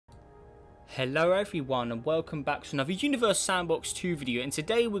Hello everyone and welcome back to another Universe Sandbox 2 video, and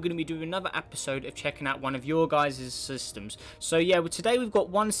today we're going to be doing another episode of checking out one of your guys' systems. So yeah, today we've got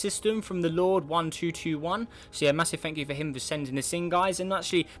one system from the Lord 1221. So yeah, massive thank you for him for sending this in, guys. And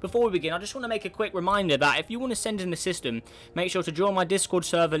actually, before we begin, I just want to make a quick reminder that if you want to send in a system, make sure to join my Discord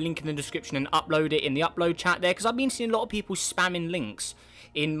server, link in the description, and upload it in the upload chat there, because I've been seeing a lot of people spamming links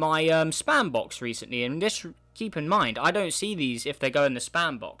in my spam box recently, and just keep in mind, I don't see these if they go in the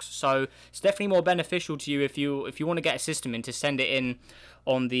spam box, so it's definitely more beneficial to you if you want to get a system in to send it in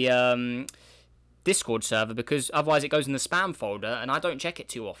on the Discord server, because otherwise it goes in the spam folder and I don't check it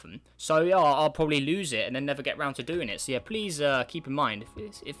too often. So yeah, I'll probably lose it and then never get around to doing it. So yeah, please keep in mind,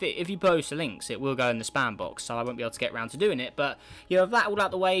 if you post the links, it will go in the spam box, so I won't be able to get around to doing it. But you know, that all out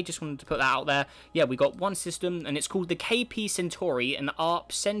the way, just wanted to put that out there. Yeah, we got one system and it's called the KP Centauri and the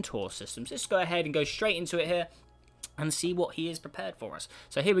ARP Centaur systems. Let's go ahead and go straight into it here and see what he has prepared for us.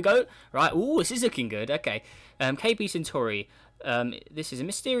 So here we go. Right, ooh, this is looking good. Okay, KP Centauri. This is a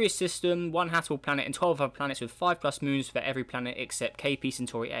mysterious system, one habitable planet and 12 other planets with 5+ moons for every planet except KP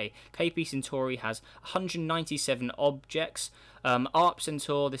Centauri A. KP Centauri has 197 objects. ARP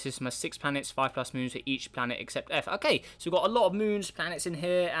Centaur, this system has 6 planets, 5+ moons for each planet except F. Okay, so we've got a lot of moons, planets in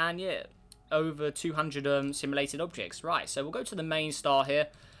here, and yeah, over 200 simulated objects. Right, so we'll go to the main star here.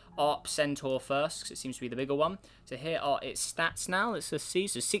 ARP Centaur first, because it seems to be the bigger one. So here are its stats now. Let's just see.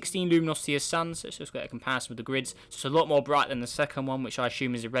 So 16 luminosity of sun. So let's just get a comparison with the grids. So it's a lot more bright than the second one, which I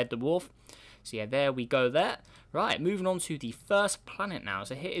assume is a red dwarf. So yeah, there we go there. Right, moving on to the first planet now.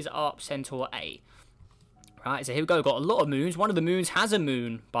 So here is ARP Centaur A. Right, so here we go. We've got a lot of moons. One of the moons has a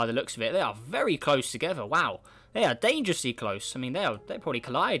moon by the looks of it. They are very close together. Wow. They are dangerously close. I mean, they probably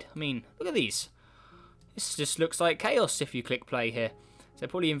collide. I mean, look at these. This just looks like chaos if you click play here. So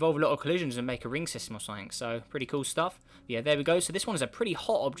probably involve a lot of collisions and make a ring system or something. So pretty cool stuff. Yeah, there we go. So this one is a pretty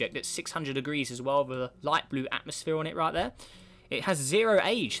hot object that's 600 degrees as well, with a light blue atmosphere on it right there. It has 0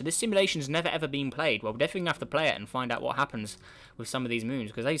 age, so this simulation's never ever been played. Well, we're definitely going to have to play it and find out what happens with some of these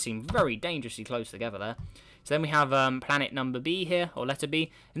moons, because they seem very dangerously close together there. So then we have planet number B here, or letter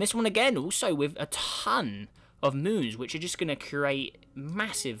B. And this one again, also with a ton of moons, which are just going to create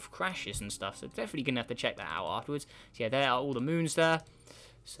massive crashes and stuff. So definitely going to have to check that out afterwards. So yeah, there are all the moons there.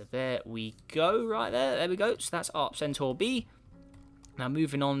 So there we go, right there. There we go. So that's ARP Centaur B. Now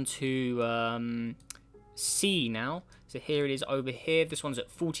moving on to C now. So here it is over here. This one's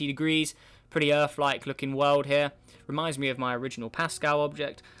at 40 degrees. Pretty Earth-like looking world here. Reminds me of my original Pascal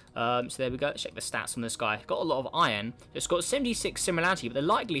object. So there we go. Let's check the stats on this guy. Got a lot of iron. It's got 76 similarity, but the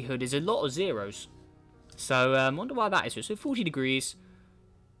likelihood is a lot of zeros. So I wonder why that is. So 40 degrees.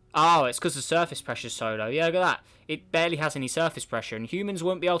 Oh, it's because the surface pressure is so low. Yeah, look at that. It barely has any surface pressure, and humans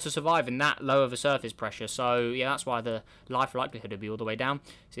won't be able to survive in that low of a surface pressure. So, yeah, that's why the life likelihood would be all the way down.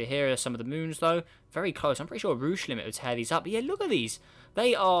 So here are some of the moons, though. Very close. I'm pretty sure Rouge Limit would tear these up. But, yeah, look at these.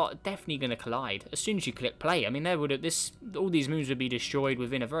 They are definitely going to collide as soon as you click play. I mean, all these moons would be destroyed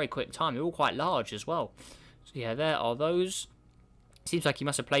within a very quick time. They're all quite large as well. So, yeah, there are those. Seems like he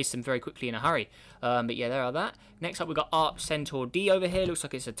must have placed them very quickly in a hurry. But yeah, there are that. Next up, we've got ARP Centaur D over here. Looks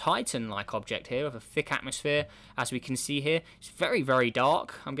like it's a Titan-like object here with a thick atmosphere, as we can see here. It's very, very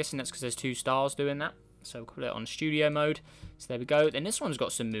dark. I'm guessing that's because there's 2 stars doing that. So we'll put it on studio mode. So there we go. Then this one's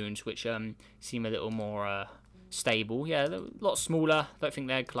got some moons, which seem a little more stable. Yeah, a lot smaller. Don't think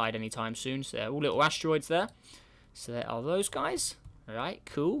they'll collide anytime soon. So they're all little asteroids there. So there are those guys. All right,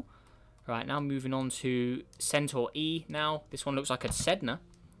 cool. Right, now moving on to Centaur E now. This one looks like a Sedna.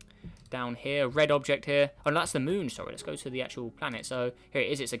 Down here, red object here. Oh, no, that's the moon, sorry. Let's go to the actual planet. So here it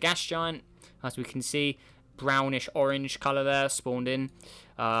is. It's a gas giant, as we can see. Brownish orange colour there, spawned in.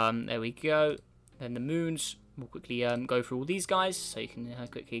 There we go. Then the moons. We'll quickly go through all these guys, so you can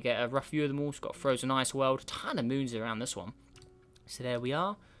quickly get a rough view of them all. It's got a frozen ice world. A ton of moons around this one. So there we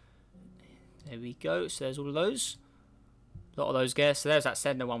are. There we go. So there's all of those. A lot of those guys. So there's that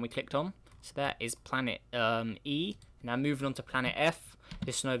Sedna one we clicked on. So that is planet E. Now moving on to planet F.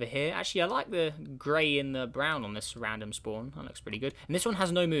 This one over here. Actually, I like the grey and the brown on this random spawn. That looks pretty good. And this one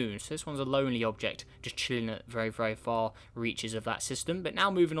has no moons. So this one's a lonely object, just chilling at very, very far reaches of that system. But now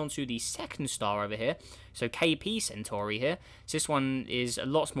moving on to the second star over here. So KP Centauri here. So this one is a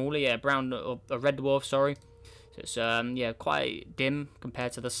lot smaller. Yeah, brown or a red dwarf. Sorry. So it's yeah, quite dim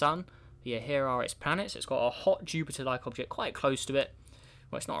compared to the sun. Yeah, here are its planets. It's got a hot Jupiter-like object quite close to it.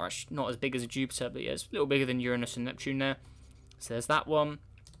 Well, it's not as big as a Jupiter, but yeah, it's a little bigger than Uranus and Neptune there. So there's that one.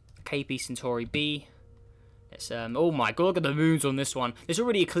 KP Centauri B. It's oh my god, look at the moons on this one. There's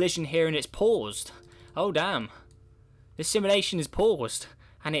already a collision here and it's paused. Oh damn. This simulation is paused.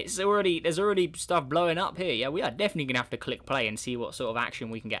 And there's already stuff blowing up here. Yeah, we are definitely going to have to click play and see what sort of action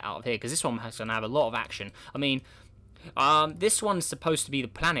we can get out of here, because this one has going to have a lot of action. I mean, this one's supposed to be the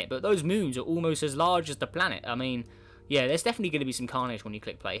planet, but those moons are almost as large as the planet. I mean, yeah, there's definitely going to be some carnage when you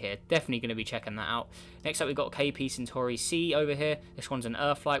click play here. Definitely going to be checking that out. Next up, we've got KP Centauri C over here. This one's an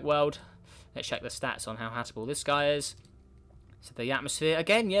Earth-like world. Let's check the stats on how habitable this guy is. So the atmosphere,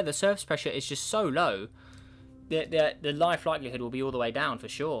 again, yeah, the surface pressure is just so low. The life likelihood will be all the way down for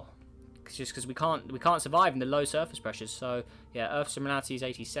sure. Just because we can't survive in the low surface pressures. So yeah, Earth similarity is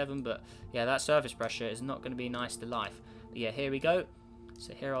 87, but yeah, that surface pressure is not going to be nice to life. But yeah, here we go.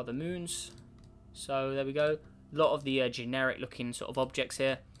 So here are the moons. So there we go. A lot of the generic looking sort of objects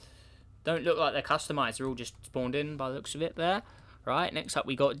here. Don't look like they're customized. They're all just spawned in by the looks of it there. Right, next up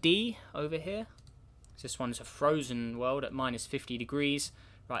we got D over here. So this one's a frozen world at minus 50 degrees.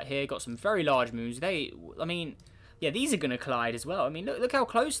 Right here, got some very large moons. I mean, yeah, these are going to collide as well. I mean, look how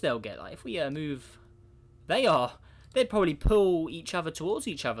close they'll get. Like, if we move, they'd probably pull each other towards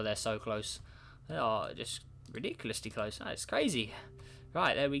each other. They're so close. They are just ridiculously close. That's crazy.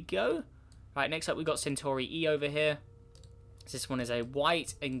 Right, there we go. Right, next up we got Centauri E over here. So this one is a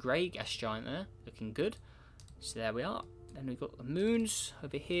white and grey gas giant there. Looking good. So there we are. Then we've got the moons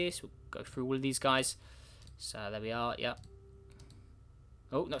over here. So we'll go through all of these guys. So there we are, yeah.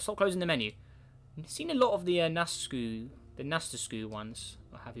 Oh, no, stop closing the menu. I've seen a lot of the Nastasku ones,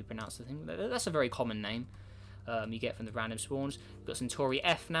 or have you pronounced the thing? That's a very common name you get from the random spawns. We've got Centauri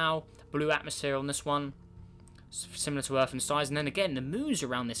F now. Blue atmosphere on this one. Similar to Earth in size. And then again, the moons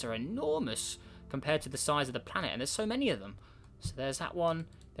around this are enormous compared to the size of the planet. And there's so many of them. So there's that one.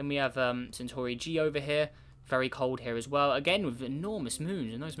 Then we have Centauri G over here. Very cold here as well. Again, with enormous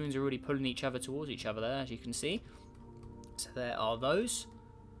moons. And those moons are already pulling each other towards each other there, as you can see. So there are those.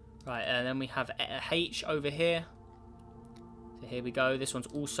 Right, and then we have H over here. So here we go. This one's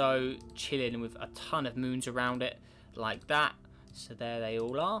also chilling with a ton of moons around it, like that. So there they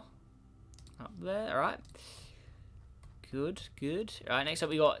all are. Up there, alright. Good, good. Alright, next up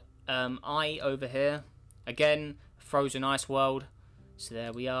we got I over here. Again, frozen ice world. So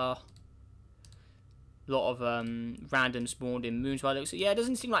there we are. A lot of random spawned in moons by the looks of it. Yeah, it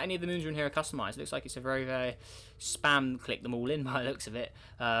doesn't seem like any of the moons in here are customized. It looks like it's a very, very spam click them all in by the looks of it.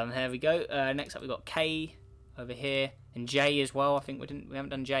 Here we go. Next up we've got K over here and J as well. I think we haven't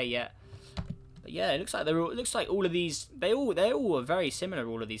done J yet. But yeah, it looks like all of these they all are very similar,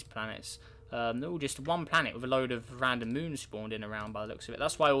 all of these planets. They're all just one planet with a load of random moons spawned in around by the looks of it.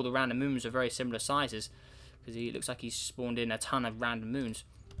 That's why all the random moons are very similar sizes, because it looks like he's spawned in a ton of random moons.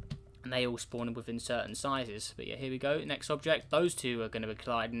 And they all spawn within certain sizes. But yeah, here we go. Next object. Those two are going to be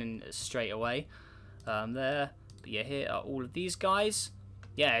colliding in straight away. There. But yeah, here are all of these guys.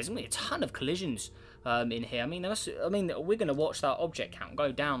 Yeah, there's going to be a ton of collisions in here. I mean, we're going to watch that object count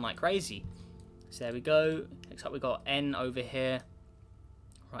go down like crazy. So there we go. Next up, we've got N over here.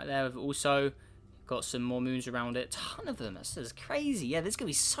 Right there. We've also got some more moons around it. Ton of them. That's crazy. Yeah, there's going to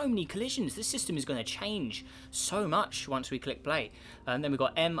be so many collisions. This system is going to change so much once we click play. And then we've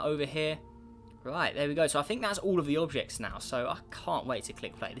got M over here. Right, there we go. So I think that's all of the objects now. So I can't wait to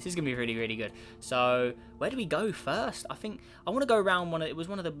click play. This is going to be really, really good. So where do we go first? I think I want to go around it was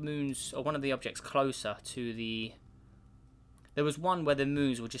one of the moons, or one of the objects closer to the... There was one where the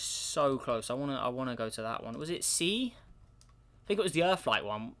moons were just so close. I want to go to that one. Was it C? I think it was the Earth-like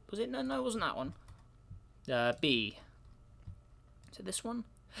one. Was it? No, it wasn't that one. B. Is it this one?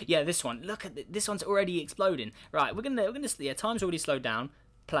 Yeah, this one. Look at this one's already exploding. Right, we're gonna yeah, time's already slowed down.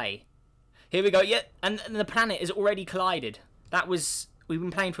 Play. Here we go. Yeah, and the planet is already collided. We've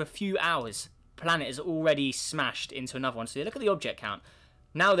been playing for a few hours. Planet is already smashed into another one. So yeah, look at the object count.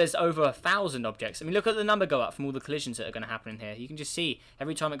 Now there's over 1,000 objects. I mean, look at the number go up from all the collisions that are going to happen in here. You can just see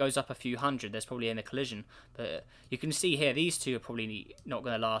every time it goes up a few hundred, there's probably in a collision. But you can see here, these two are probably not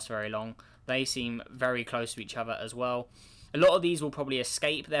going to last very long. They seem very close to each other as well. A lot of these will probably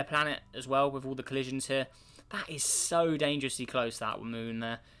escape their planet as well with all the collisions here. That is so dangerously close, that moon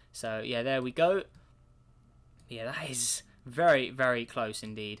there. So, yeah, there we go. Yeah, that is very, very close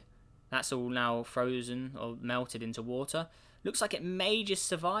indeed. That's all now frozen or melted into water. Looks like it may just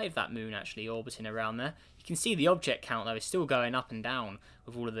survive that moon actually orbiting around there. You can see the object count though is still going up and down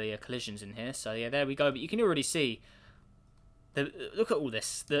with all of the collisions in here. So yeah, there we go. But you can already see, look at all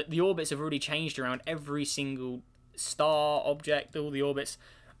this. The orbits have already changed around every single star, object. All the orbits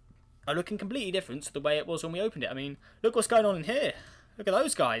are looking completely different to the way it was when we opened it. I mean, look what's going on in here. Look at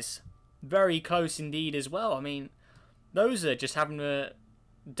those guys. Very close indeed as well. I mean, those are just having to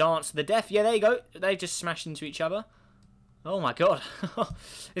dance to the death. Yeah, there you go. They just smashed into each other. Oh my god.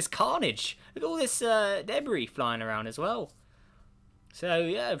 It's carnage. Look at all this debris flying around as well. So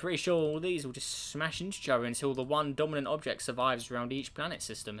yeah, pretty sure all these will just smash into each other until the one dominant object survives around each planet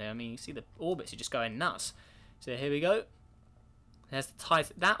system here. I mean, you see the orbits are just going nuts. So here we go. There's the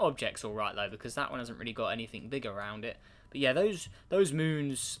Titan. That object's alright though, because that one hasn't really got anything big around it. But yeah, those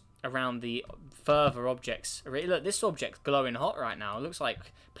moons around the further objects. Look, this object's glowing hot right now. It looks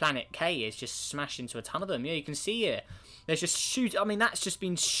like Planet K is just smashed into a ton of them. Yeah, you can see here. There's just I mean, that's just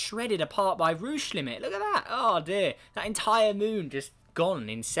been shredded apart by Roosh Limit. Look at that. Oh dear. That entire moon just gone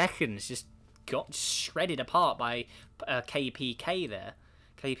in seconds. Just got shredded apart by KPK there.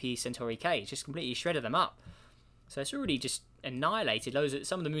 KP Centauri K. It's just completely shredded them up. So it's already just annihilated.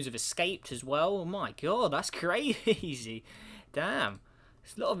 Some of the moons have escaped as well. Oh my god, that's crazy. Damn.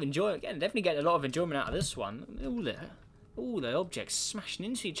 It's a lot of enjoyment. Again, definitely getting a lot of enjoyment out of this one. All the objects smashing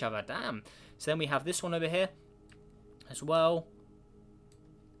into each other. Damn. So then we have this one over here as well.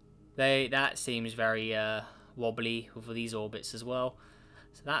 That seems very wobbly with these orbits as well.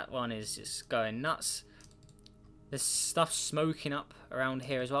 So that one is just going nuts. There's stuff smoking up around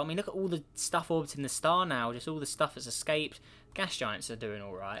here as well. I mean, look at all the stuff orbiting the star now. Just all the stuff that's escaped. Gas giants are doing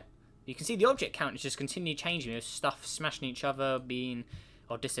all right. You can see the object count is just continually changing. There's stuff smashing each other,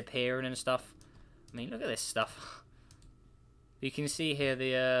 or disappearing and stuff. I mean, look at this stuff. You can see here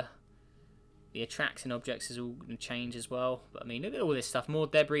the attracting objects is all going to change as well. But I mean, look at all this stuff. More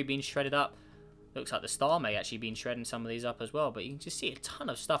debris being shredded up. Looks like the star may actually be shredding some of these up as well. But you can just see a ton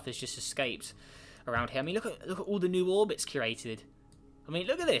of stuff has just escaped around here. I mean, look at all the new orbits created. I mean,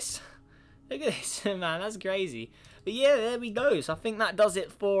 look at this. Look at this, man. That's crazy. But yeah, there we go. So I think that does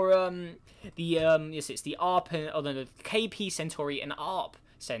it for yes, it's the ARP or the KP Centauri and ARP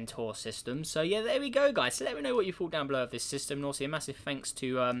Centaur system. So yeah, there we go, guys. So let me know what you thought down below of this system, and also a massive thanks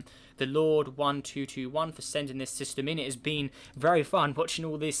to the Lord 1221 for sending this system in. It has been very fun watching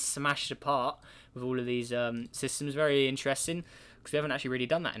all this smashed apart with all of these systems. Very interesting, because we haven't actually really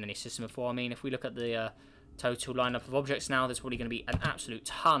done that in any system before. I mean, if we look at the total lineup of objects now, there's probably going to be an absolute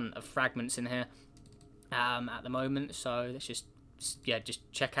ton of fragments in here at the moment. So let's just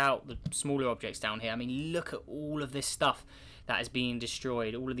check out the smaller objects down here. I mean, look at all of this stuff that is being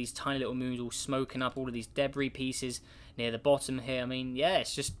destroyed. All of these tiny little moons all smoking up, all of these debris pieces near the bottom here. I mean, yeah,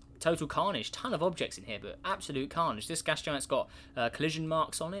 it's just total carnage. Ton of objects in here, but absolute carnage. This gas giant's got collision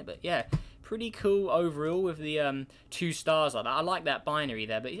marks on it, but yeah, pretty cool overall with the 2 stars like that. I like that binary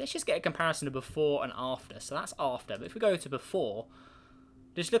there, but let's just get a comparison of before and after. So that's after, but if we go to before,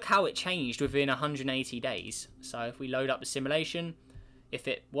 just look how it changed within 180 days. So if we load up the simulation, if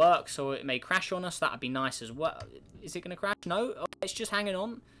it works or it may crash on us, that would be nice as well. Is it going to crash? No, oh, it's just hanging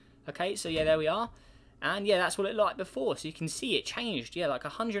on. Okay, so yeah, there we are. And yeah, that's what it looked like before. So you can see it changed. Yeah, like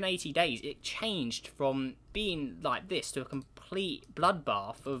 180 days, it changed from being like this to a complete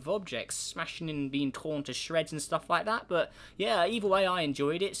bloodbath of objects smashing and being torn to shreds and stuff like that. But yeah, either way, I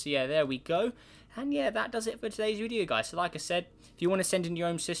enjoyed it. So yeah, there we go. And yeah, that does it for today's video, guys. So like I said, if you want to send in your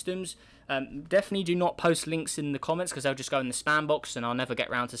own systems, definitely do not post links in the comments, because they'll just go in the spam box and I'll never get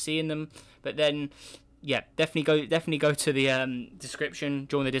around to seeing them. But then, yeah, definitely go to the description,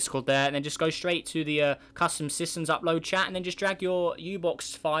 join the Discord there, and then just go straight to the custom systems upload chat, and then just drag your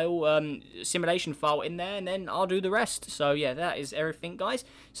U-Box file, simulation file in there, and then I'll do the rest. So yeah, that is everything, guys.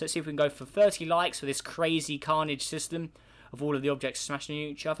 So let's see if we can go for 30 likes for this crazy Carnage system of all of the objects smashing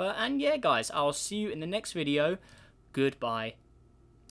each other. And yeah, guys, I'll see you in the next video. Goodbye.